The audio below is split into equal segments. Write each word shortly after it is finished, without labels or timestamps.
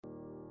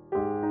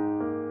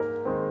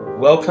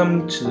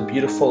Welcome to the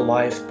Beautiful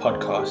Life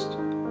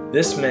podcast.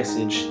 This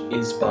message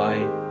is by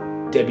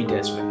Debbie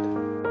Desmond.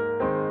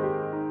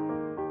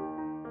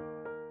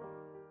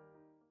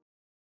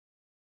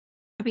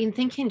 I've been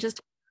thinking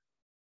just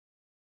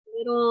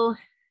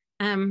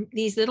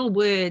these little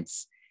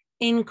words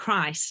in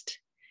Christ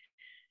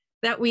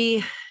that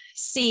we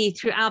see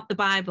throughout the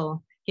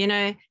Bible,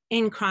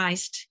 in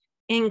Christ,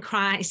 in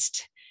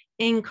Christ,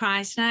 in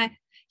Christ. And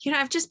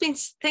I've just been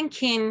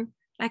thinking,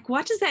 like,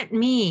 what does that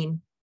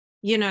mean,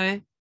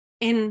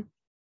 in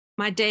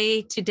my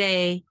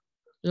day-to-day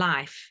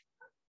life,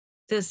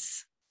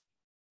 this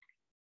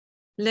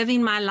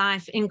living my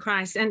life in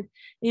Christ. And,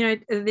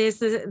 there's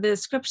the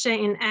scripture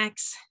in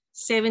Acts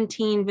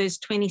 17, verse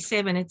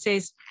 27. It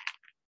says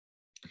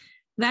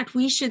that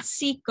we should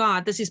seek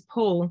God. This is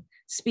Paul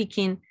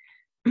speaking,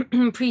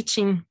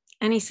 preaching.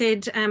 And he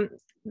said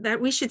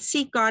that we should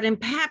seek God and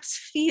perhaps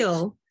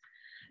feel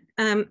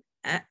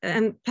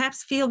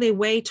their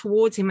way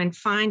towards him and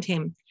find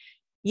him.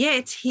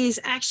 Yet he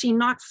is actually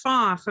not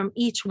far from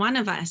each one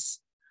of us.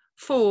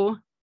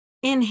 For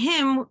in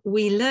him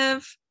we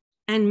live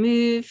and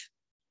move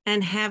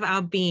and have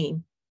our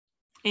being.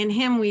 In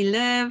him we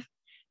live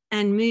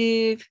and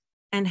move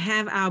and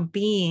have our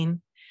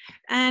being.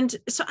 And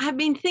so I've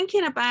been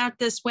thinking about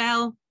this.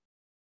 Well,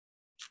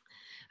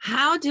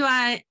 how do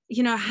I,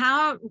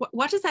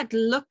 what does that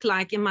look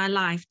like in my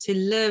life to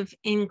live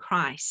in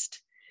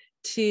Christ,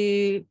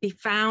 to be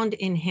found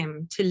in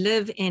him, to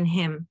live in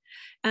him?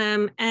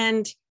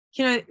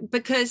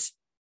 Because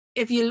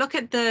if you look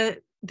at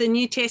the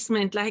New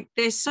Testament, like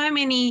there's so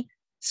many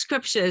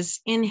scriptures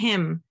in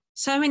him,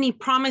 so many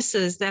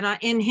promises that are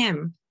in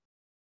him.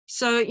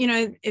 So,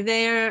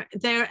 they're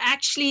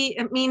actually,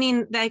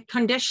 meaning they're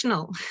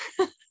conditional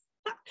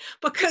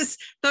because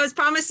those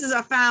promises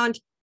are found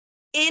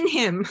in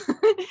him.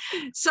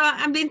 So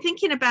I've been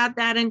thinking about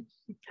that. And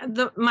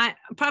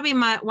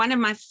one of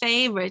my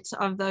favorites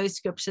of those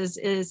scriptures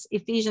is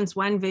Ephesians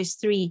 1, verse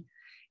 3.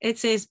 It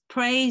says,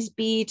 "Praise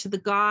be to the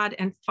God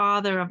and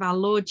Father of our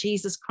Lord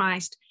Jesus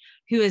Christ,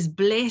 who has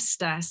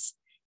blessed us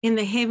in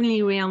the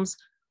heavenly realms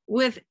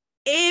with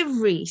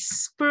every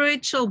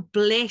spiritual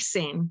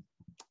blessing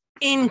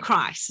in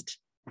Christ."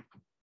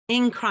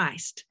 In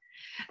Christ.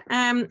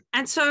 And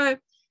so,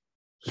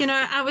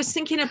 I was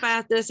thinking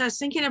about this. I was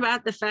thinking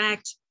about the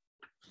fact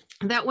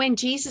that when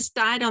Jesus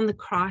died on the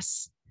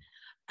cross,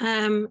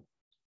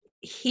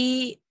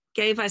 he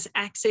gave us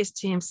access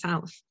to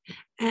himself.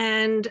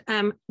 And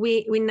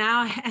we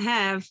now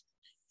have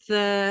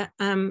the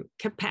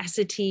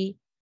capacity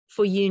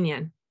for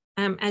union.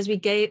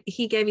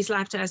 He gave his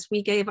life to us,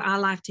 we gave our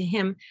life to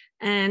him,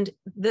 and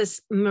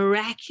this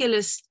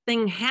miraculous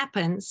thing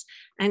happens,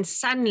 and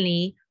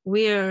suddenly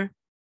we're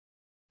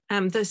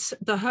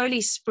the Holy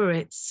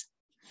Spirit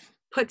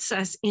puts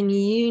us in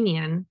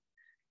union,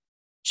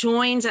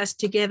 joins us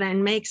together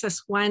and makes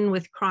us one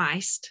with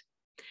Christ,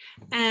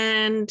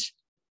 and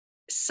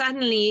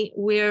suddenly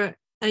we're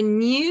a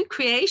new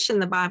creation.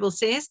 The Bible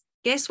says,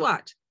 guess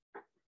what?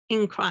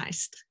 In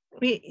Christ.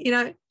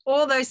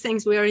 All those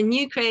things, we're a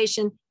new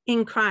creation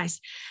in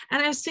Christ.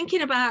 And I was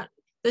thinking about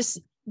this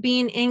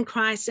being in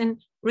Christ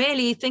and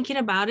really thinking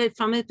about it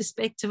from a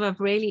perspective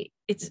of really,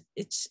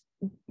 it's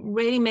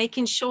really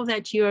making sure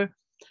that you're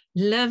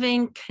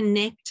living,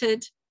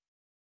 connected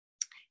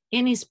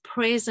in his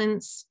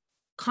presence,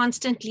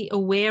 constantly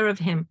aware of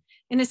him.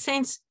 In a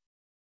sense,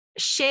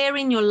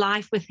 sharing your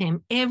life with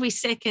him every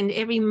second,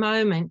 every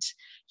moment,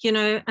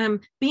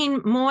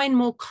 being more and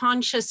more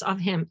conscious of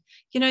him.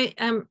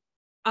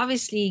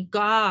 Obviously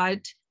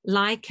God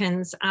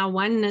likens our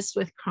oneness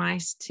with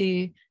Christ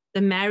to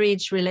the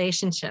marriage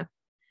relationship.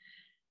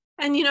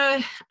 And,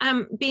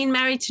 being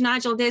married to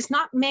Nigel, there's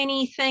not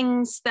many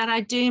things that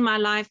I do in my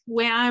life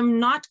where I'm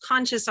not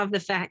conscious of the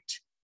fact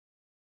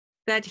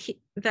that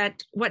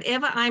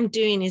whatever I'm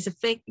doing is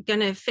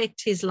going to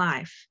affect his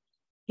life.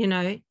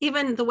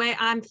 Even the way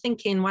I'm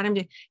thinking, what I'm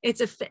doing,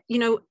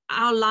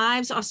 our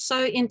lives are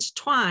so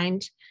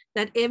intertwined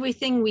that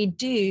everything we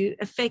do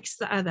affects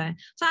the other.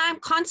 So I'm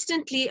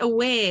constantly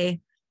aware.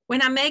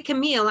 When I make a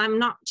meal, I'm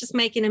not just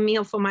making a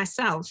meal for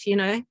myself,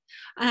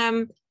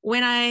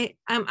 when I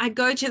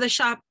go to the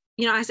shop,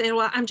 I say,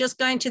 well, I'm just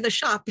going to the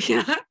shop.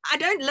 I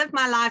don't live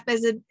my life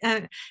as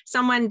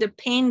someone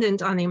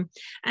dependent on him.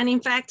 And in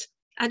fact,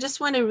 I just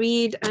want to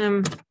read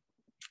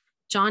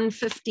John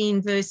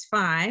 15, verse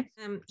 5.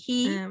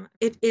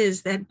 It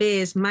is that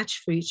bears much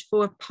fruit,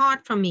 for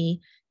apart from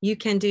me, you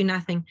can do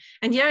nothing.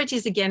 And here it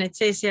is again. It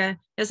says here,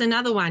 there's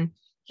another one,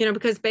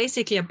 because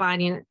basically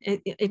abiding,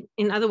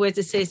 in other words,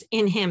 it says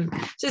in him.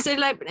 So it's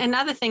like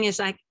another thing is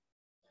like,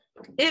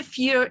 if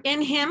you're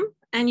in him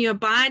and you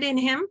abide in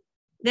him,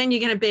 then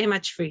you're going to bear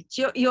much fruit.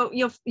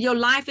 Your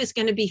life is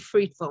going to be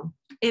fruitful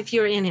if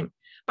you're in him.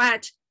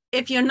 But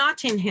if you're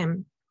not in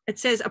him, it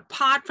says,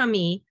 apart from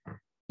me,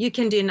 you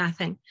can do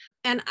nothing.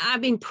 And I've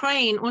been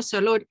praying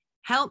also, Lord,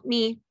 help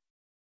me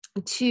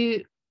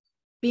to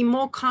be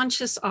more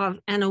conscious of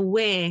and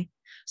aware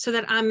so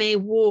that I may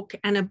walk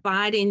and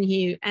abide in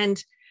you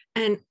and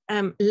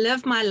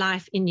live my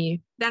life in you,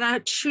 that I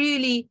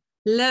truly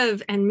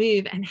live and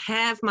move and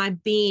have my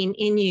being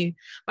in you.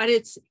 But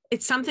it's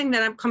something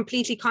that I'm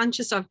completely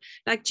conscious of.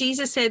 Like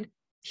Jesus said,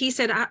 he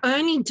said, I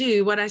only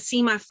do what I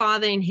see my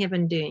Father in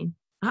heaven doing.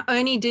 I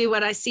only do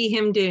what I see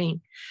him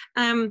doing.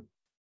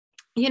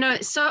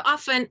 So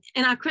often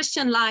in our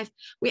Christian life,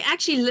 we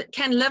actually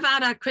can live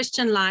out our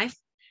Christian life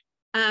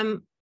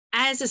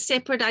as a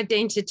separate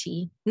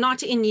identity,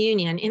 not in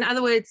union. In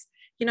other words,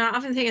 I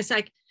often think it's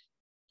like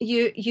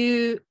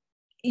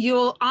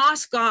you'll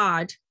ask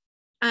God,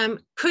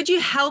 could you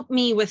help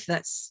me with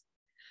this?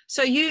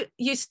 So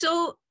you're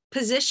still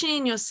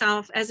positioning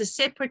yourself as a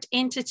separate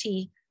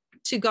entity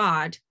to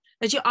God,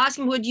 that you're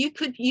asking,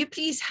 could you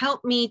please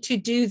help me to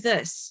do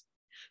this?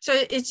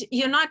 So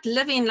you're not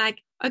living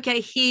like,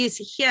 okay, he's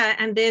here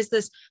and there's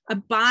this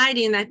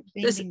abiding, that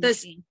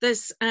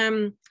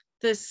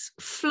this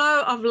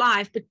flow of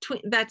life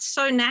between, that's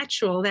so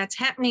natural, that's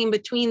happening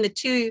between the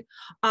two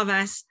of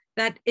us,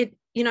 that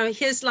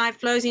his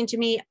life flows into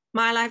me,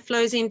 my life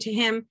flows into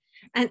him,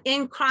 and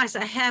in Christ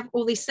I have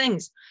all these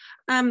things.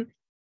 So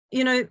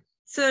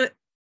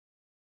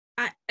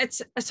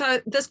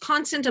this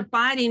constant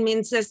abiding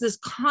means there's this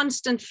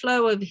constant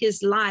flow of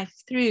his life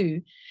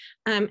through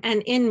and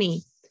in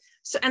me.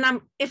 So,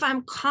 and if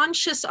I'm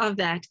conscious of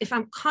that, if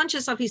I'm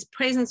conscious of his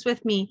presence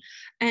with me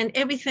and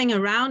everything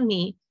around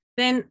me,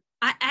 then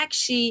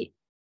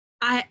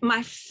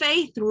my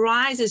faith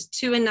rises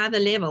to another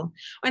level.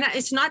 And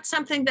it's not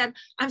something that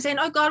I'm saying,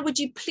 oh God, would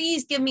you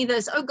please give me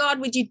this? Oh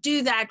God, would you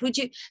do that? Would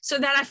you? So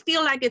that I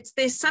feel like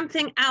there's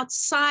something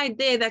outside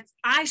there that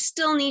I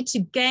still need to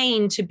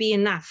gain to be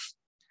enough,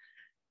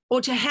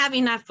 or to have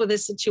enough for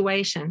this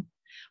situation.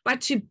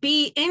 But to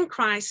be in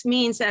Christ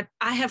means that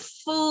I have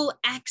full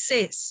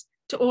access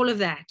to all of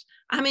that.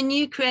 I'm a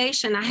new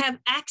creation. I have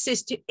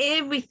access to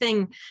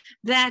everything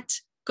that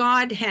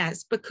God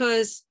has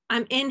because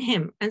I'm in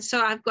him. And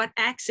so I've got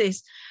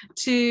access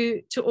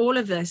to all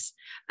of this.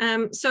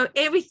 So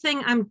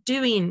everything I'm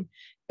doing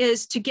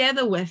is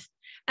together with.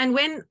 And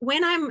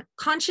when I'm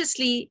conscious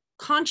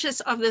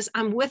of this,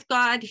 I'm with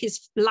God,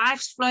 his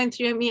life's flowing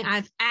through me, I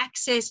have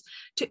access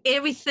to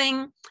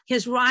everything,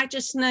 his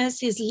righteousness,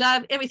 his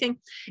love, everything.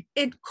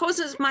 It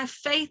causes my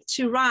faith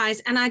to rise,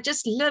 and I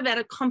just live at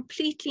a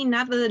completely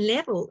another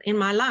level in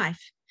my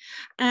life.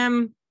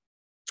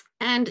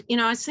 And,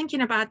 I was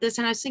thinking about this,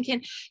 and I was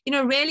thinking,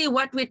 really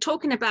what we're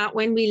talking about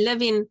when we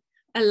live in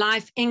a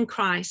life in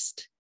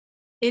Christ,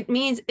 it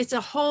means it's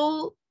a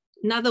whole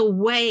another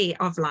way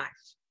of life.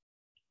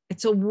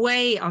 It's a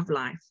way of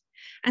life.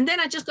 And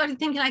then I just got to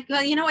thinking, like,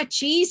 well, you know what?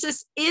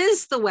 Jesus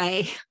is the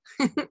way.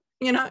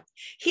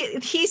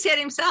 He said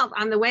himself,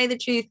 I'm the way, the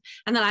truth,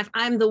 and the life.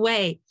 I'm the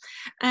way.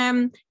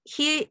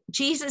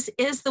 Jesus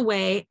is the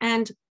way.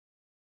 And,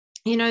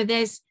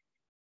 there's,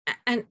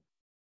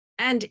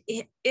 and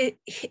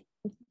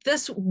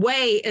this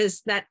way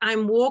is that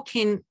I'm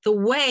walking, the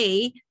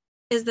way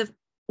is the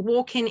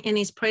walking in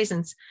his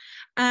presence.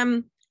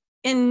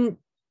 In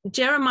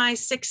Jeremiah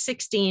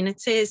 6:16,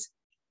 it says,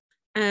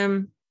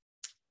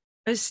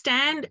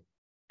 stand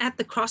at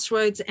the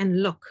crossroads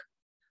and look.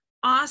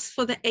 Ask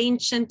for the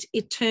ancient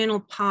eternal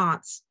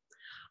paths.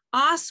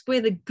 Ask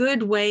where the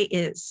good way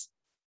is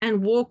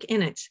and walk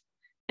in it,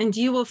 and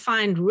you will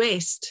find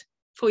rest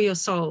for your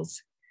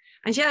souls.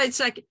 And it's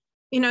like,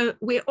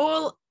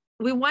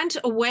 we want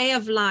a way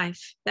of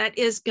life that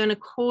is going to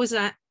cause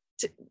us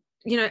to,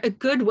 a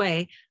good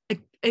way,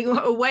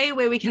 a way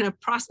where we're going to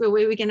prosper,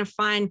 where we're going to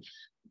find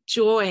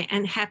joy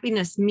and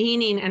happiness,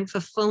 meaning and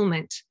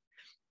fulfillment.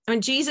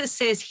 And Jesus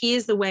says, he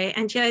is the way.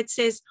 And here it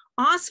says,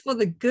 ask for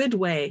the good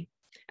way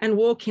and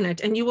walk in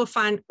it, and you will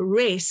find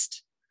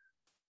rest.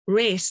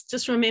 Rest.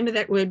 Just remember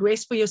that word,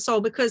 rest for your soul,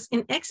 because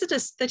in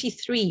Exodus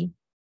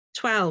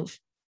 33:12,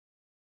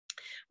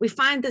 we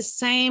find the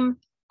same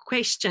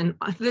question,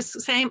 this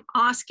same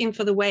asking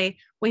for the way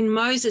when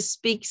Moses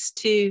speaks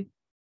to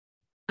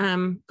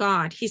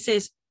God. He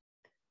says,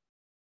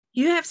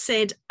 you have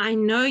said, I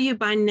know you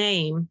by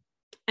name,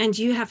 and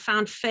you have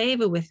found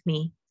favor with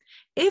me.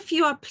 If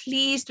you are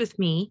pleased with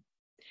me,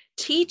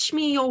 teach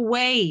me your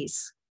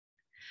ways,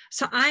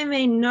 so I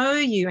may know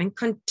you and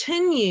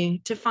continue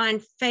to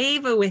find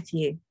favor with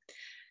you.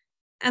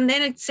 And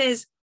then it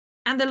says,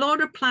 and the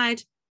Lord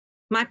replied,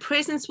 my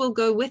presence will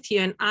go with you,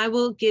 and I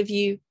will give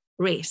you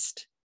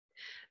rest.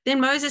 Then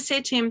Moses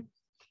said to him,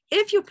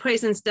 if your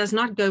presence does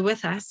not go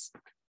with us,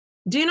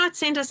 do not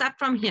send us up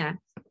from here.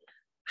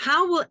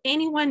 How will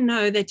anyone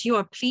know that you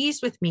are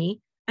pleased with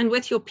me and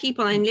with your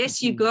people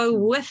unless you go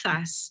with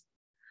us?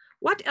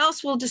 What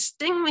else will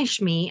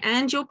distinguish me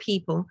and your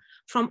people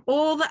from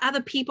all the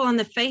other people on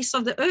the face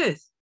of the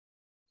earth?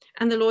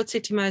 And the Lord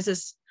said to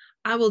Moses,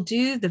 I will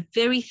do the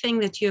very thing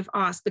that you have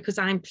asked, because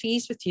I am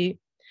pleased with you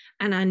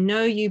and I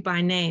know you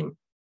by name.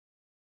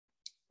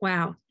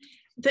 Wow.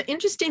 The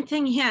interesting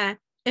thing here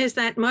is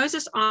that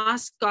Moses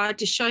asked God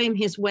to show him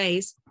his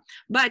ways,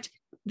 but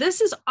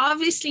this is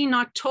obviously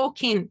not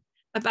talking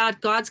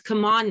about God's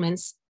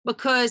commandments,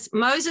 because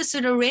Moses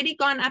had already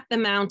gone up the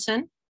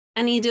mountain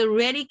and he'd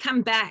already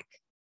come back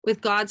with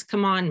God's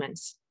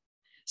commandments.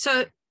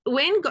 So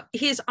when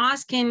he's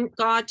asking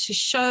God to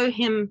show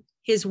him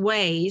his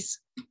ways,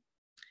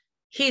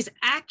 he's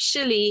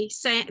actually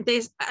saying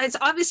it's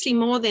obviously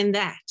more than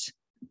that.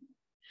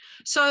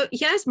 So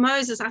here's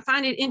Moses. I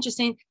find it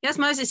interesting. Here's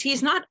Moses.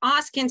 He's not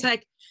asking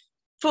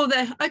for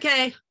the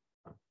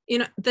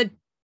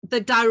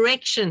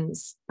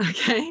directions.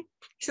 Okay.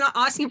 He's not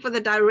asking for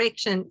the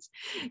directions.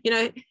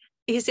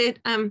 He said,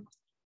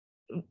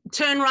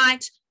 turn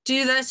right,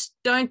 do this,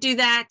 don't do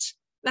that.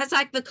 That's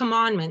like the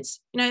commandments,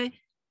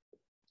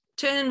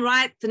 turn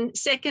right, the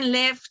second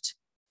left,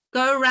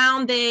 go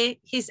around there.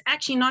 He's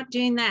actually not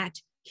doing that.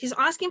 He's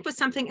asking for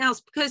something else,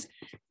 because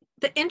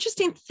the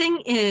interesting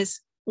thing is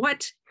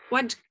what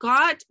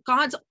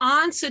God's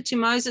answer to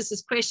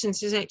Moses'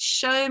 questions is like,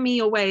 show me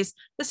your ways.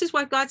 This is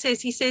what God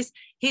says. He says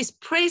his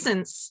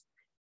presence,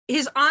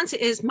 his answer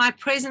is, my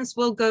presence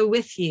will go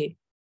with you.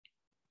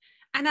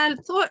 And I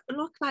thought,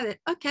 look like that.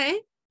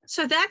 Okay,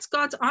 so that's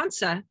God's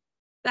answer.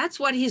 That's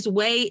what his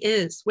way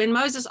is. When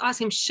Moses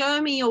asked him, show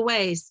me your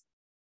ways,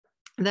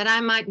 that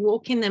I might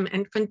walk in them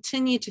and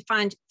continue to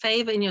find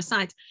favor in your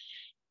sight.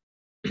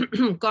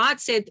 God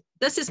said,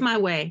 this is my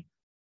way.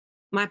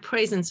 My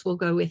presence will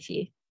go with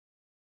you.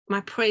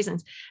 My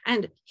presence.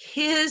 And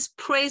his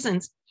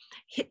presence,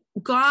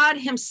 God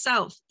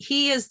himself,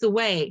 he is the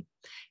way.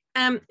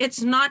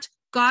 It's not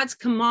God's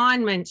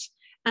commandment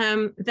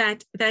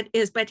that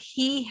is, but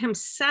he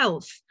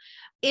himself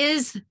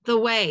is the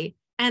way,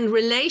 and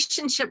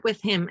relationship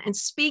with him and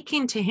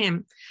speaking to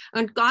him.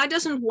 And God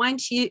doesn't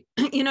want you,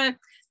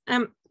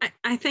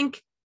 I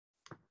think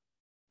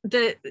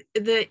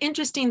the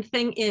interesting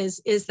thing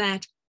is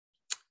that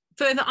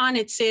further on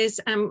it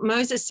says,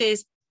 Moses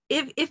says,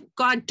 if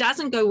God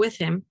doesn't go with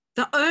him,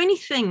 the only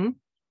thing,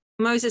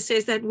 Moses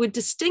says, that would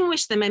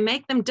distinguish them and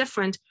make them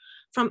different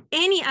from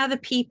any other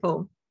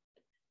people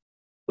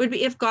would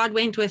be if God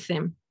went with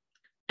them.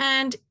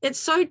 And it's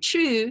so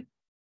true,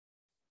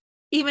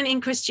 even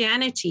in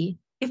Christianity.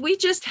 If we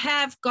just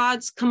have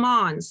God's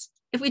commands,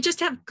 if we just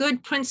have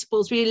good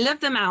principles, we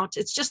live them out,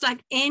 it's just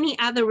like any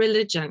other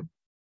religion.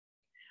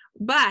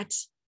 But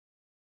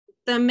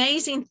the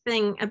amazing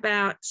thing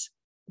about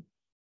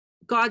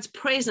God's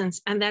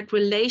presence and that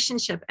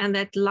relationship and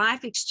that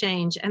life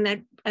exchange and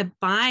that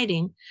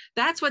abiding,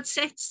 that's what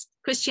sets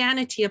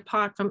Christianity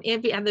apart from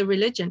every other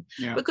religion.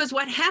 Yeah. Because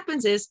what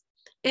happens is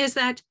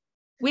that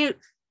when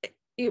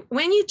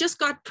you've just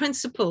got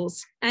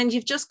principles and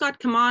you've just got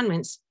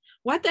commandments,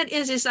 what that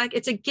is like,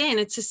 it's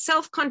a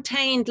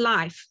self-contained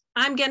life.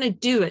 I'm going to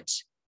do it.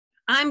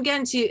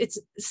 It's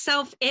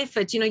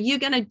self-effort. You're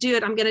going to do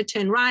it. I'm going to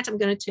turn right. I'm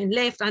going to turn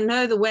left. I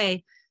know the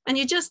way. And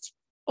you're just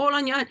all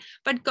on your own.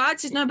 But God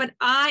says, no, but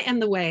I am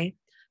the way.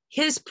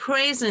 His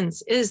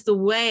presence is the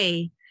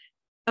way.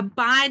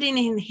 Abiding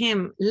in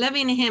him,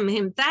 living in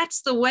him.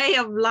 That's the way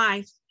of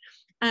life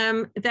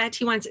that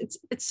he wants.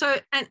 It's so,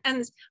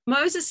 and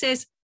Moses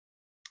says,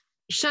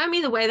 show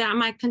me the way that I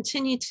might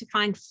continue to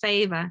find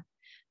favor.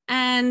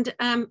 And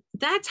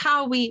that's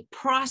how we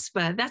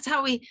prosper. That's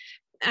how we,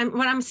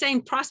 when I'm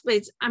saying prosper,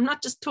 I'm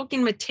not just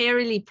talking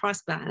materially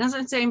prosper.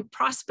 I'm saying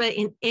prosper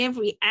in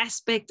every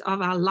aspect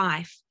of our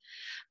life,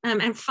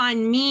 and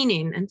find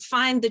meaning and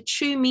find the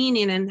true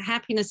meaning and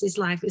happiness is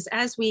life, is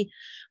as we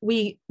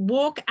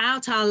walk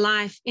out our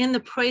life in the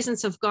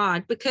presence of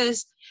God.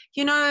 Because,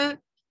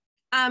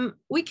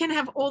 we can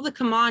have all the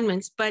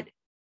commandments, but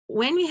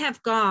when we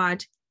have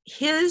God,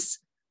 his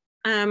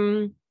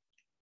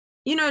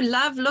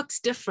love looks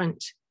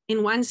different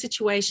in one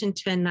situation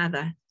to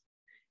another.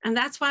 And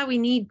that's why we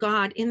need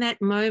God in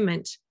that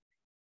moment,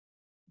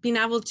 being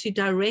able to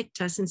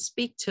direct us and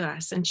speak to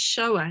us and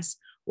show us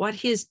what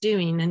he's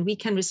doing, and we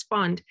can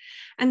respond.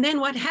 And then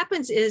what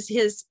happens is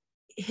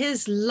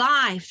his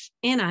life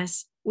in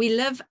us, we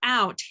live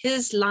out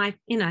his life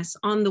in us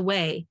on the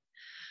way,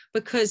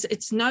 because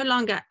it's no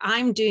longer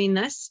I'm doing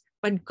this,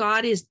 but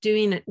God is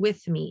doing it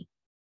with me.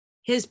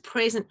 His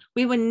presence,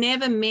 we were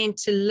never meant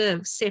to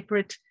live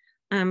separate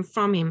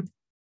from him.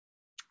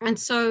 And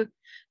so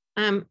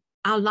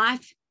our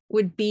life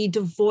would be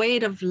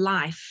devoid of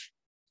life,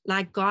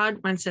 like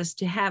God wants us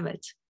to have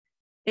it,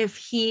 if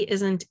he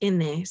isn't in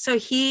there. So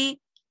he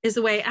is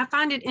the way. I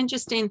find it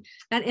interesting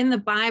that in the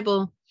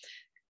Bible,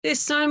 there's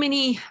so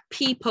many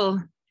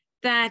people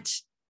that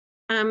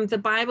the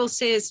Bible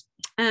says,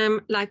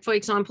 like, for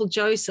example,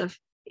 Joseph,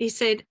 he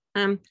said,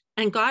 and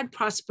God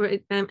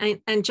prospered,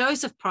 and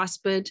Joseph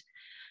prospered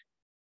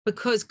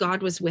because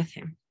God was with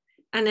him.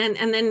 And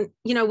then,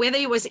 whether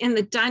he was in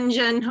the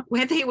dungeon,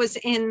 whether he was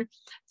in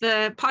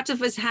the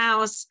Potiphar's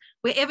house,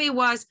 wherever he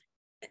was,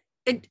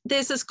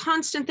 there's this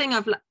constant thing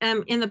of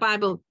in the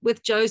Bible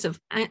with Joseph.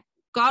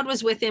 God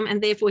was with him,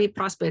 and therefore he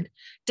prospered.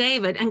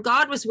 David, and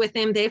God was with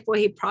him, therefore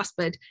he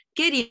prospered.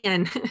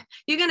 Gideon,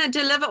 you're going to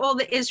deliver all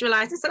the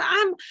Israelites. He said,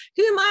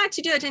 who am I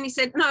to do it? And he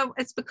said, no,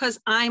 it's because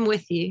I'm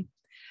with you.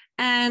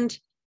 And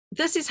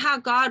this is how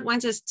God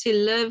wants us to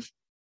live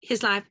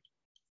his life,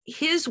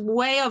 his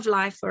way of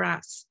life for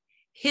us.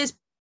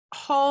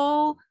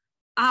 Our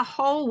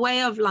whole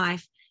way of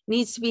life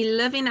needs to be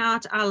living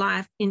out our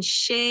life in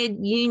shared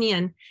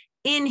union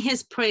in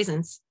his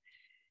presence.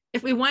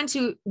 if we want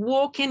to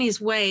walk in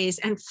his ways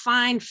and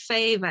find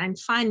favor and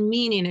find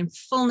meaning and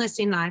fullness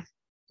in life,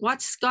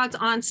 what's God's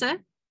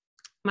answer?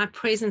 My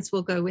presence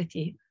will go with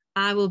you.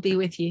 I will be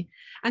with you.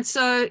 And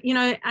so,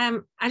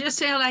 I just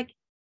feel like,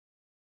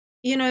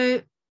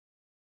 I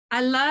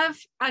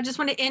just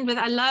want to end with,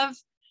 I love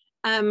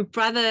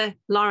Brother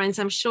Lawrence.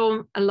 I'm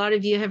sure a lot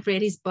of you have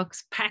read his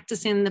books,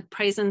 Practicing the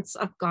Presence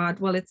of God.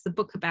 Well, it's the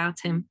book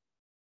about him.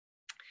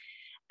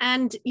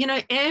 And,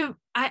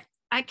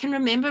 I can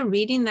remember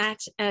reading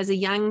that as a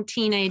young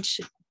teenage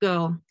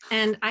girl.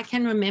 And I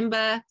can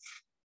remember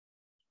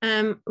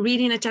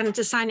reading it down and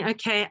deciding,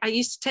 okay, I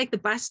used to take the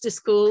bus to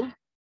school,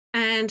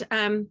 and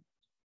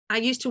I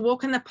used to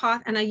walk in the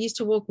path, and I used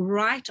to walk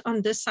right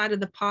on this side of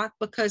the path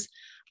because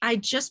I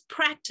just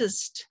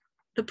practiced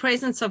the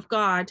presence of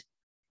God,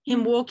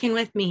 him walking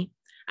with me.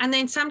 And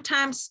then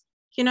sometimes,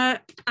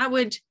 I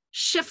would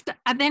shift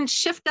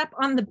up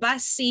on the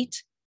bus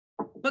seat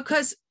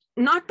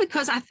not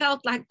because I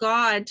felt like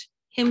God,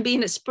 him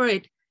being a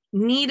spirit,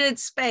 needed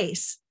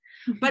space,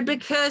 but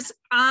because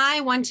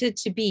I wanted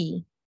to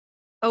be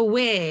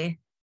aware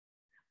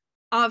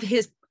of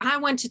I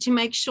wanted to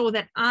make sure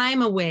that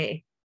I'm aware.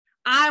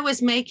 I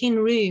was making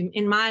room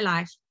in my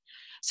life.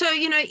 So,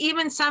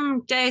 even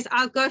some days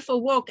I'll go for a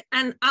walk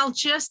and I'll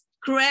just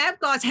grab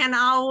God's hand.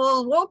 I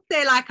will walk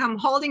there like I'm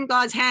holding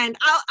God's hand.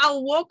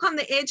 I'll walk on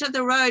the edge of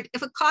the road.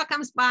 If a car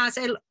comes by, I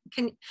say,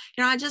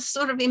 I just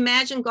sort of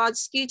imagine God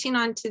scooting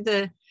onto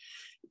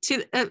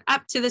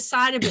up to the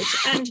side of it.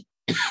 And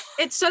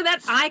it's so that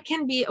I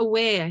can be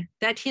aware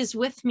that he's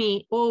with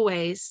me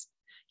always,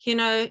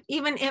 even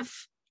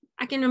if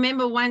I can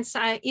remember once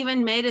I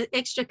even made an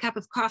extra cup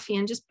of coffee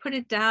and just put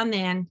it down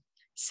there and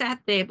sat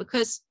there,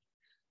 because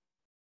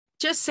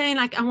just saying,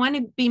 like, I want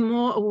to be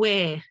more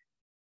aware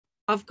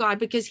of God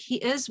because he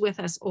is with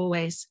us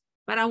always,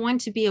 but I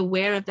want to be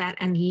aware of that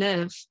and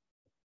live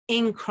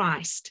in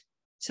Christ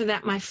so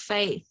that my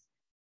faith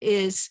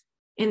is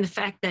in the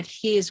fact that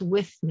he is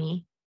with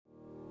me.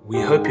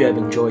 We hope you have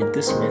enjoyed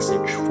this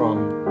message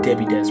from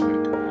Debbie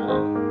Desmond.